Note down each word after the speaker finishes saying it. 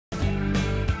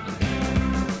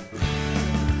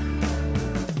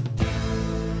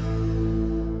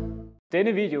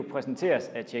Denne video præsenteres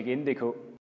af Check-in.dk.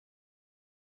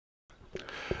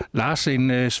 Lars,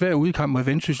 en svær udkamp mod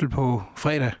Vendsyssel på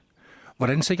fredag.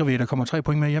 Hvordan sikrer vi, at der kommer 3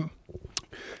 point med hjem?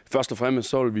 Først og fremmest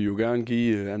så vil vi jo gerne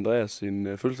give Andreas en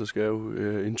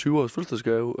fødselsdagsgave, en 20-års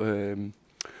fødselsdagsgave.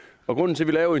 Og grunden til, at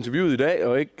vi laver interviewet i dag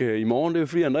og ikke i morgen, det er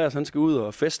fordi Andreas han skal ud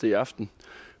og feste i aften.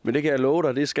 Men det kan jeg love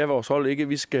dig, det skal vores hold ikke.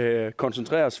 Vi skal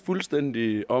koncentrere os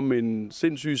fuldstændig om en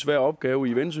sindssygt svær opgave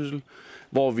i Vendsyssel,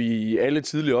 hvor vi i alle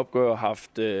tidlige opgør har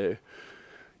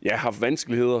haft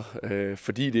vanskeligheder,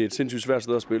 fordi det er et sindssygt svært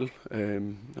sted at spille.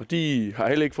 Og de har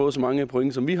heller ikke fået så mange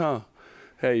point, som vi har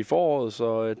her i foråret,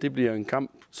 så det bliver en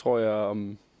kamp, tror jeg,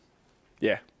 om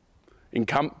en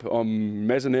kamp om en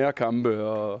masse nærkampe,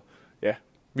 og ja,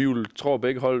 tror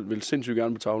begge hold vil sindssygt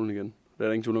gerne på tavlen igen. Det er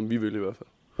der ingen tvivl om, vi vil i hvert fald.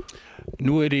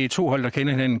 Nu er det 2 hold, der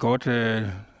kender hinanden godt.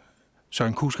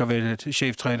 Søren Kusk har været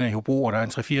cheftræner i Hobro, og der er en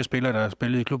 3-4 spillere, der har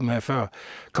spillet i klubben her før.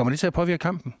 Kommer det til at påvirke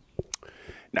kampen?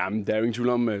 Nej, men der er jo ingen tvivl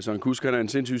om, at Søren Kusk han er en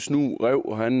sindssygt snu rev,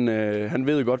 og han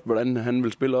ved godt, hvordan han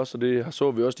vil spille også, og det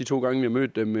så vi også de 2 gange, vi har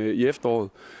mødt dem i efteråret,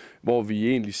 hvor vi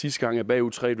egentlig sidste gang er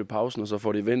bagud 3 ved pausen, og så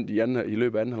får det vendt i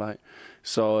løbet af anden halvleg.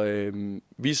 Så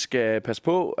vi skal passe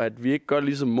på, at vi ikke gør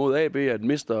ligesom mod AB, at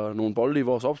mister nogle bolde i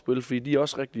vores opspil, fordi de er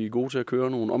også rigtig gode til at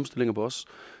køre nogle omstillinger på os.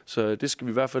 Så det skal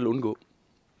vi i hvert fald undgå.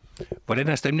 Hvordan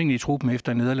er stemningen i truppen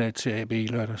efter nederlaget til AB i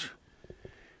lørdags?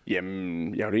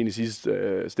 Jamen, jeg vil egentlig sige,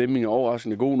 at stemningen er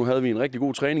overraskende god. Nu havde vi en rigtig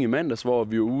god træning i mandags, hvor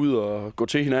vi var ude og gå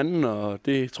til hinanden, og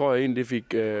det tror jeg egentlig, det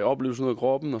fik oplevelsen ud af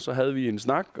kroppen. Og så havde vi en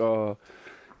snak, og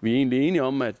vi er egentlig enige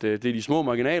om, at det er de små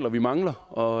marginaler, vi mangler,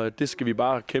 og det skal vi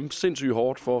bare kæmpe sindssygt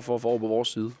hårdt for at få over på vores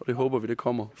side. Og det håber vi, det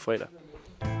kommer fredag.